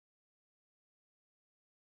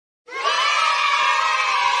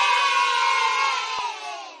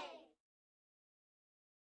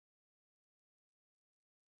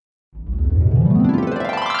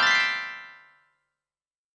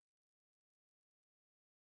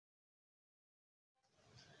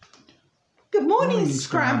Good morning,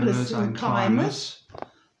 Scramblers and Climbers.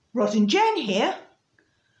 Rod and Jen here.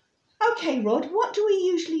 Okay, Rod, what do we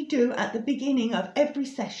usually do at the beginning of every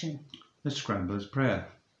session? The Scramblers prayer.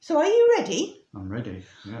 So are you ready? I'm ready,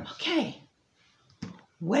 yes. Okay.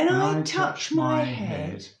 When I touch my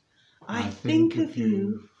head, I think of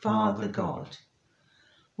you, Father God.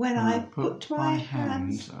 When I put my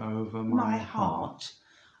hands over my heart,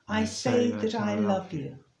 I say that I love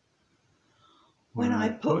you. When I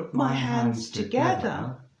put my hands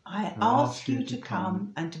together, I ask you to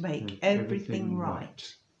come and make everything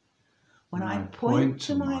right. When I point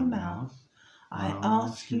to my mouth, I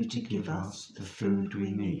ask you to give us the food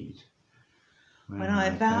we need. When I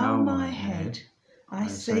bow my head, I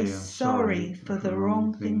say sorry for the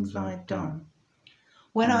wrong things I've done.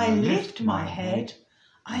 When I lift my head,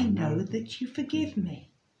 I know that you forgive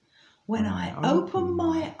me. When I open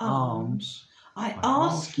my arms, I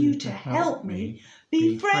ask you to help me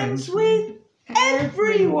be friends with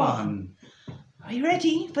everyone. Are you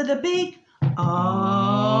ready for the big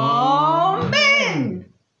Amen?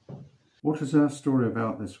 What is our story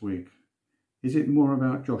about this week? Is it more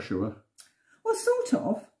about Joshua? Well, sort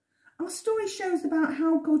of. Our story shows about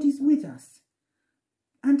how God is with us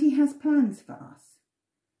and he has plans for us.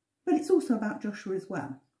 But it's also about Joshua as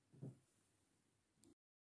well.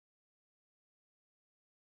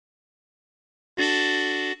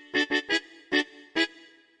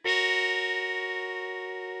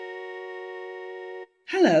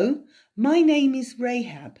 Hello, my name is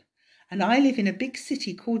Rahab and I live in a big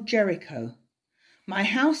city called Jericho. My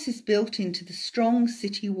house is built into the strong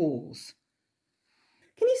city walls.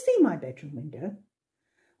 Can you see my bedroom window?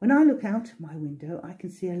 When I look out of my window, I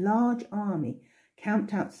can see a large army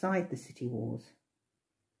camped outside the city walls.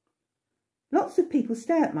 Lots of people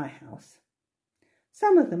stay at my house.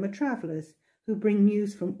 Some of them are travellers who bring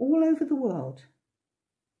news from all over the world.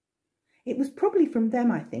 It was probably from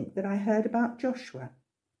them, I think, that I heard about Joshua.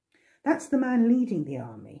 That's the man leading the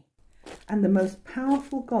army and the most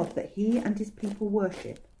powerful God that he and his people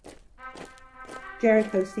worship.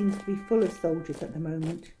 Jericho seems to be full of soldiers at the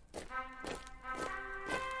moment.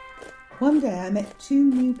 One day I met two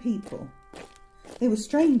new people. They were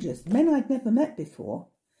strangers, men I'd never met before,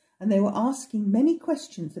 and they were asking many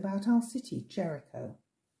questions about our city, Jericho.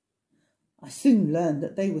 I soon learned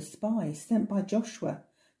that they were spies sent by Joshua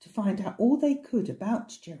to find out all they could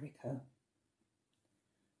about Jericho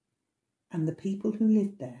and the people who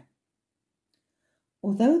lived there.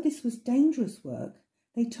 Although this was dangerous work,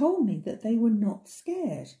 they told me that they were not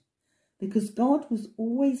scared because God was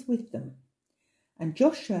always with them, and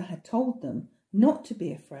Joshua had told them not to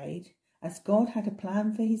be afraid as God had a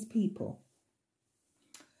plan for his people.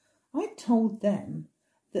 I told them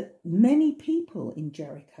that many people in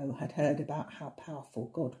Jericho had heard about how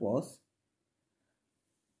powerful God was.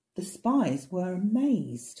 The spies were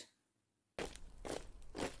amazed.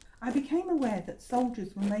 I became aware that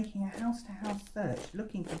soldiers were making a house-to-house search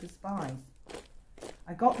looking for the spies.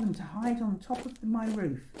 I got them to hide on top of my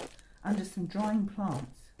roof under some drying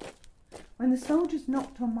plants. When the soldiers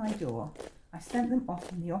knocked on my door, I sent them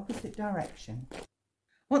off in the opposite direction.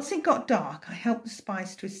 Once it got dark, I helped the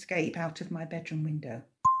spies to escape out of my bedroom window.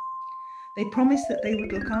 They promised that they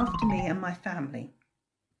would look after me and my family.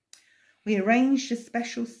 We arranged a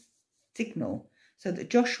special signal so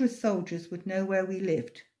that Joshua's soldiers would know where we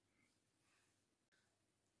lived.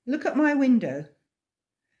 Look at my window.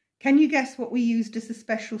 Can you guess what we used as a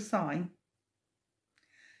special sign?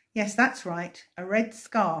 Yes, that's right, a red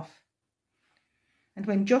scarf. And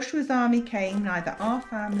when Joshua's army came, neither our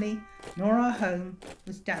family nor our home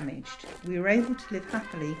was damaged. We were able to live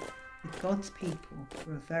happily with God's people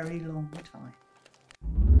for a very long time.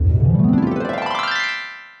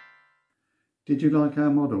 Did you like our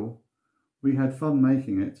model? We had fun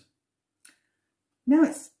making it. Now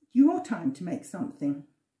it's your time to make something.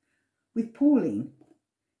 With Pauline,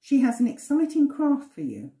 she has an exciting craft for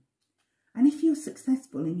you. And if you're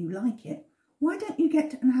successful and you like it, why don't you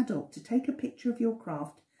get an adult to take a picture of your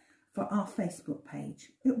craft for our Facebook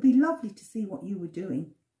page? It would be lovely to see what you were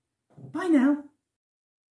doing. Bye now.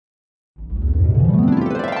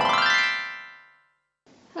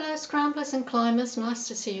 Hello Scramblers and Climbers, nice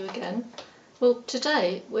to see you again. Well,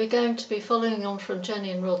 today we're going to be following on from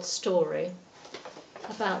Jenny and Rod's story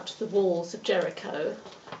about the walls of Jericho,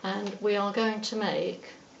 and we are going to make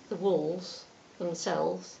the walls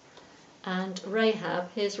themselves, and Rahab,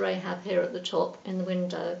 here's Rahab here at the top in the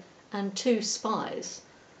window, and two spies.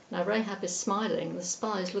 Now Rahab is smiling, the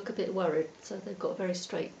spies look a bit worried, so they've got very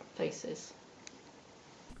straight faces.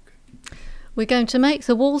 We're going to make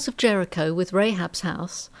the walls of Jericho with Rahab's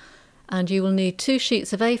house, and you will need 2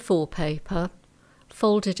 sheets of A4 paper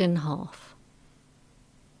folded in half.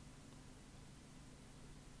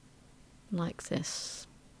 like this.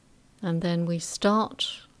 And then we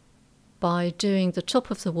start by doing the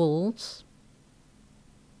top of the walls,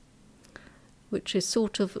 which is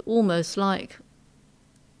sort of almost like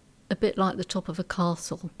a bit like the top of a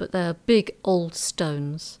castle, but they're big old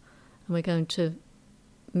stones, and we're going to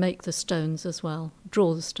make the stones as well,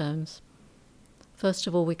 draw the stones. First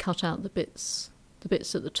of all, we cut out the bits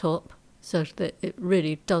at the top, so that it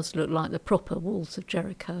really does look like the proper walls of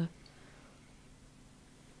Jericho.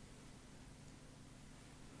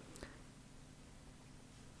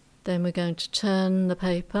 Then we're going to turn the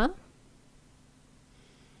paper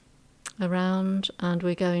around,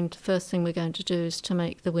 and first thing we're going to do is to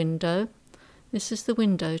make the window. This is the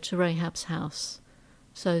window to Rahab's house.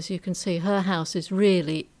 So as you can see, her house is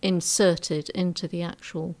really inserted into the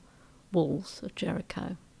actual walls of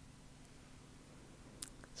Jericho.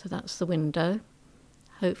 So that's the window.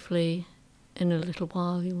 Hopefully in a little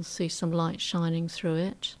while you'll see some light shining through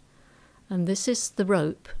it. And this is the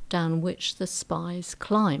rope down which the spies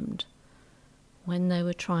climbed when they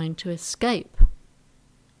were trying to escape.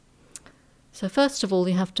 So first of all,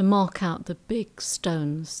 you have to mark out the big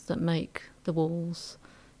stones that make the walls.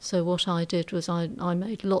 So what I did was I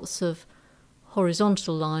made lots of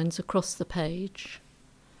horizontal lines across the page,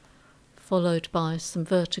 followed by some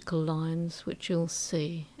vertical lines, which you'll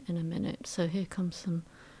see in a minute. So here's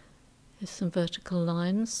some vertical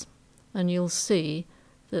lines, and you'll see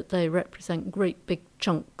that they represent great big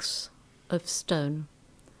chunks of stone,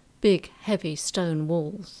 big heavy stone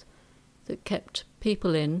walls that kept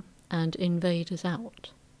people in and invaders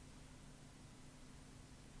out.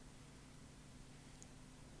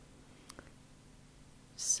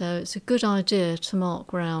 So it's a good idea to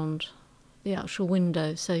mark round the actual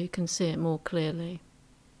window so you can see it more clearly.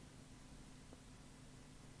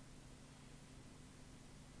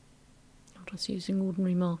 I'm just using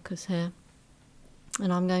ordinary markers here,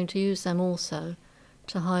 and I'm going to use them also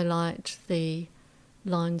to highlight the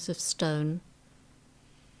lines of stone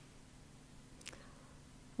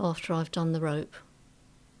after I've done the rope.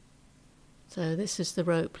 So this is the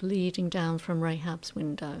rope leading down from Rahab's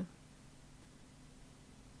window.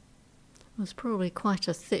 It was probably quite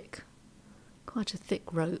a thick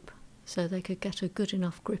rope, so they could get a good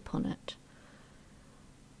enough grip on it.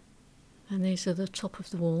 And these are the top of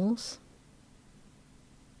the walls.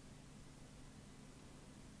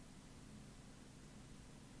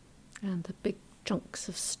 And the big chunks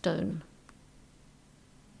of stone.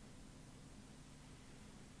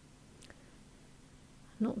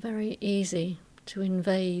 Not very easy to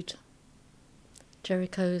invade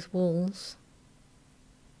Jericho's walls.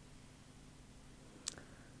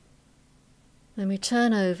 Then we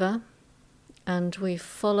turn over and we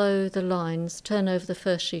follow the lines, turn over the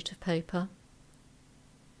first sheet of paper.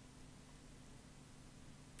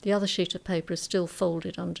 The other sheet of paper is still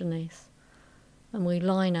folded underneath, and we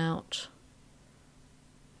line out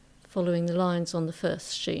following the lines on the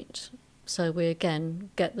first sheet. So we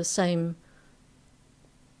again get the same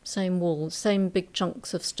walls, same big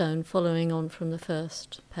chunks of stone following on from the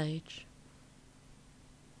first page.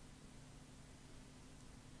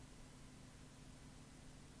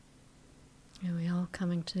 Here we are,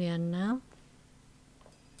 coming to the end now.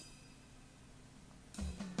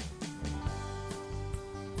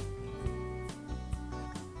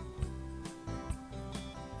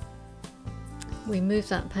 We move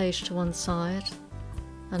that page to one side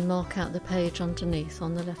and mark out the page underneath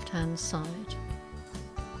on the left-hand side.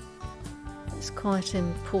 It's quite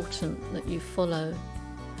important that you follow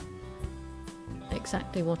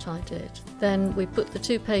exactly what I did. Then we put the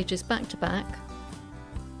two pages back to back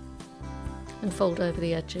and fold over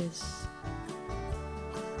the edges,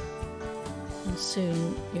 and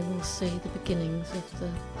soon you will see the beginnings of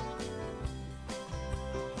the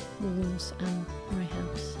walls and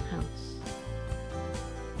Rahab's house.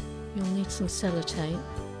 You'll need some sellotape,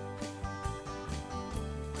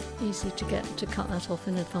 easy to get to cut that off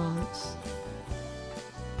in advance.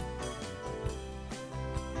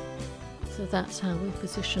 So that's how we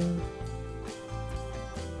position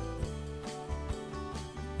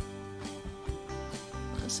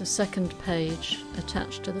the second page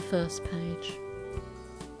attached to the first page,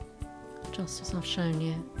 just as I've shown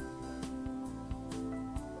you.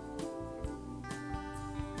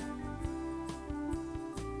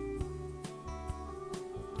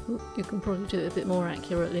 Ooh, you can probably do it a bit more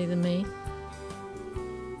accurately than me.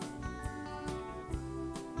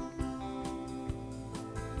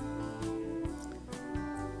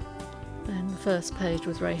 Then the first page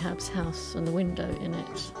with Rahab's house and the window in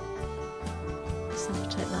it. So I'll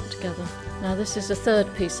take that together. together. Now this is a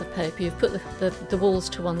third piece of paper. You've put the walls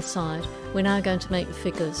to one side. We're now going to make the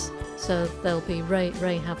figures. So there'll be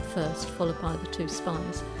Rahab first, followed by the 2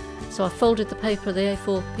 spies. So I folded the paper, the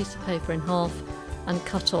A4 piece of paper, in half and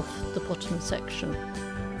cut off the bottom section.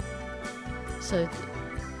 So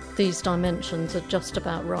these dimensions are just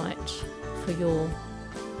about right for your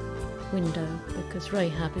window, because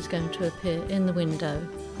Rahab is going to appear in the window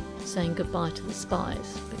saying goodbye to the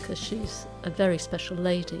spies, because she's a very special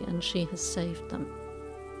lady and she has saved them.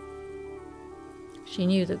 She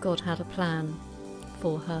knew that God had a plan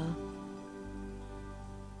for her.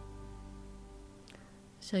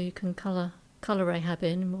 So you can colour Rahab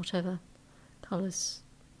in whatever colours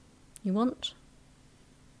you want.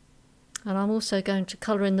 And I'm also going to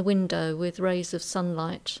colour in the window with rays of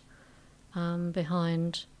sunlight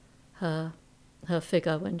behind her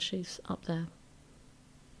figure when she's up there.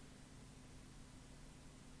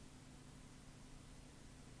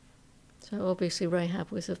 So obviously Rahab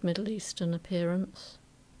was of Middle Eastern appearance.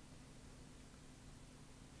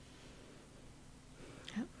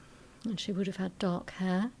 Yep. And she would have had dark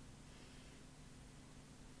hair.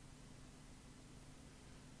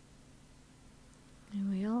 Here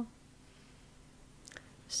we are.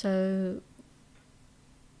 So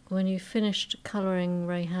when you've finished colouring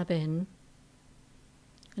Rahab in,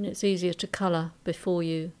 and it's easier to colour before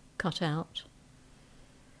you cut out,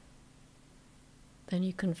 then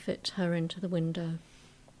you can fit her into the window.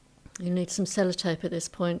 You need some sellotape at this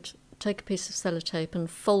point. Take a piece of sellotape and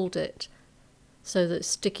fold it so that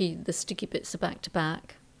the sticky bits are back to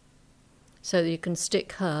back, so that you can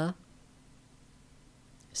stick the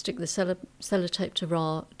sellotape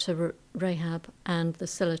to Rahab and the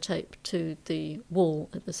sellotape to the wall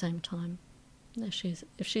at the same time. There she is.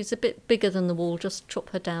 If she's a bit bigger than the wall, just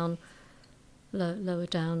chop her down, lower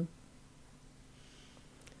down.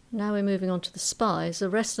 Now we're moving on to the spies. The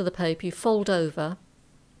rest of the paper you fold over,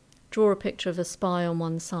 draw a picture of a spy on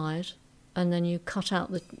one side, and then you cut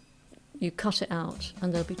it out,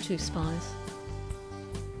 and there'll be 2 spies.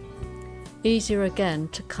 Easier again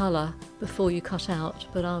to colour before you cut out,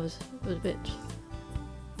 but I was a bit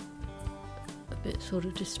sort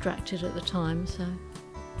of distracted at the time, so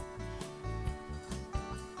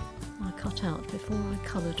I cut out before I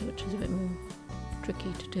coloured, which is a bit more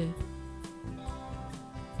tricky to do.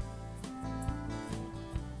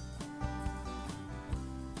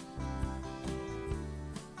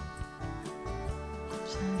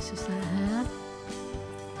 So this is their hair.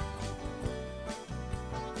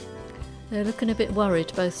 They're looking a bit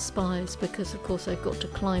worried, both spies, because of course they've got to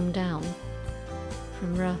climb down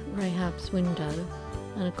from Rahab's window,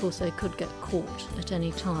 and of course they could get caught at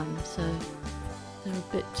any time, so they're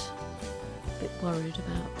a bit worried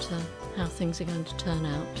about how things are going to turn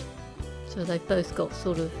out. So they've both got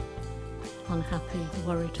sort of unhappy,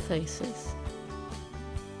 worried faces.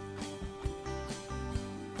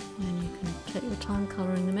 And you can take your time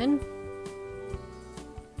colouring them in,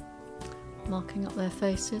 marking up their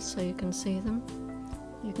faces so you can see them.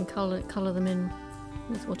 You can colour them in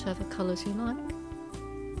with whatever colours you like.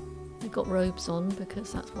 They've got robes on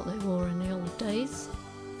because that's what they wore in the old days.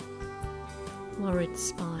 Worried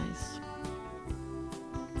spies.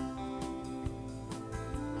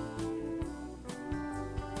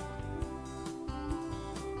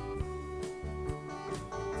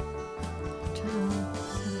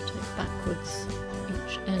 Sellotape backwards,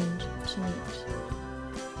 each end to meet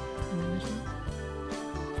in the middle.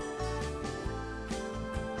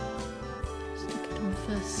 Stick it on the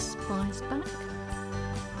first spy's back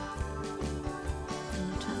and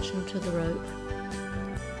attach them to the rope.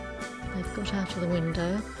 They've got out of the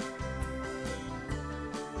window.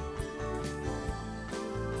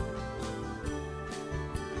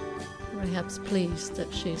 Rahab's pleased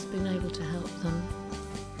that she's been able to help them.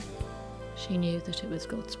 She knew that it was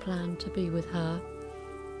God's plan to be with her,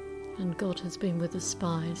 and God has been with the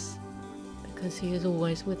spies because He is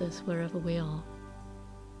always with us wherever we are.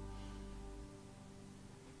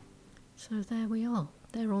 So there we are,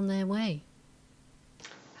 they're on their way.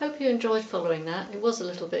 Hope you enjoyed following that. It was a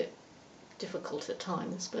little bit difficult at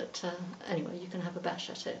times, but anyway, you can have a bash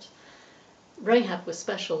at it. Rahab was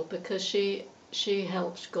special because she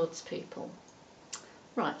helped God's people.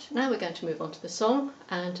 Right, now we're going to move on to the song,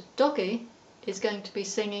 and Doggy is going to be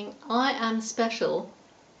singing I Am Special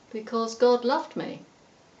Because God Loved Me.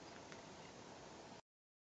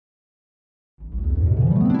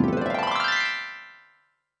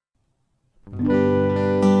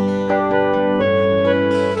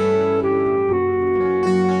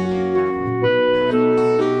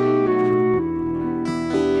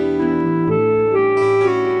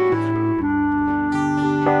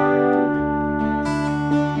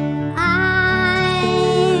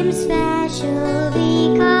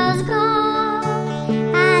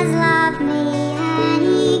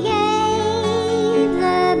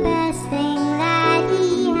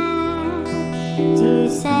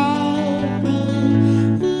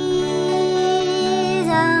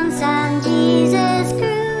 son Jesus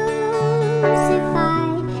crucified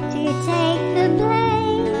to take the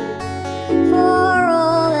blame for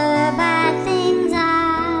all the bad things I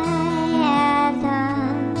have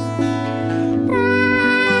done.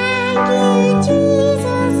 Thank you,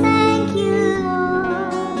 Jesus, thank you,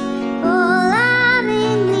 Lord, for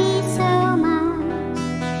loving me so much.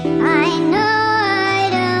 I know I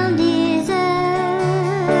don't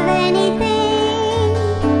deserve anything.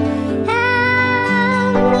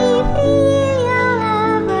 Help me feel your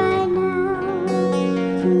love right now,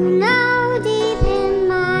 to know deep in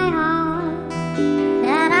my heart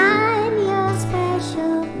that I'm your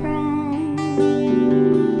special friend.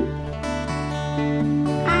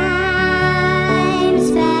 I'm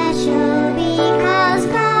special because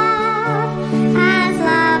God has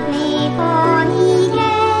loved me, for He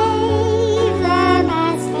gave the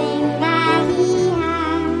best thing that He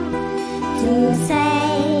had to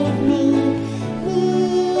save me.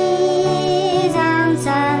 His own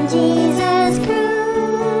son Jesus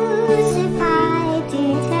crucified to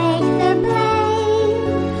take the blame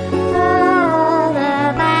for all the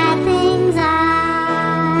bad things I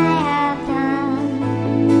have done.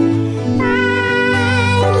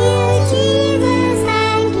 Thank you, Jesus,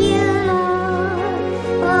 thank you, Lord,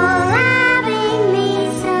 for loving me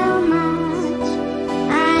so much.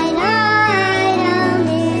 I know I don't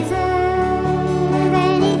deserve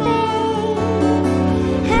anything.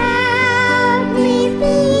 Help me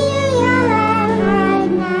feel your love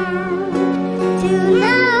right now, to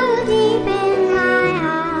know deep in my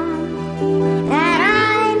heart that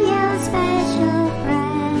I'm your special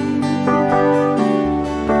friend.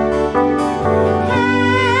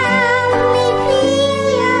 Help me feel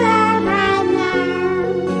your love right now,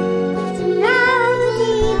 to know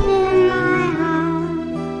deep in my heart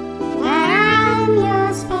that I'm your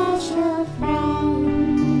special friend.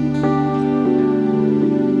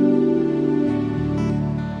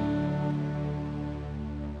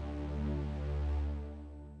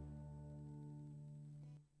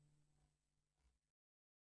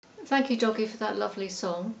 Thank you, Doggy, for that lovely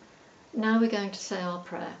song. Now we're going to say our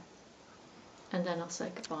prayer, and then I'll say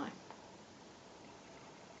goodbye.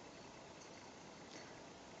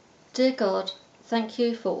 Dear God, thank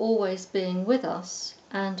you for always being with us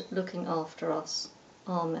and looking after us.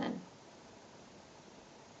 Amen.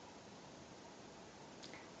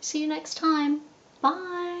 See you next time.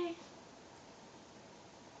 Bye.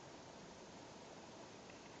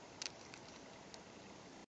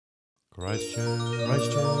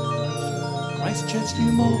 Christchurch,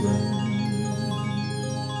 New Malden.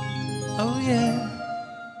 Oh yeah.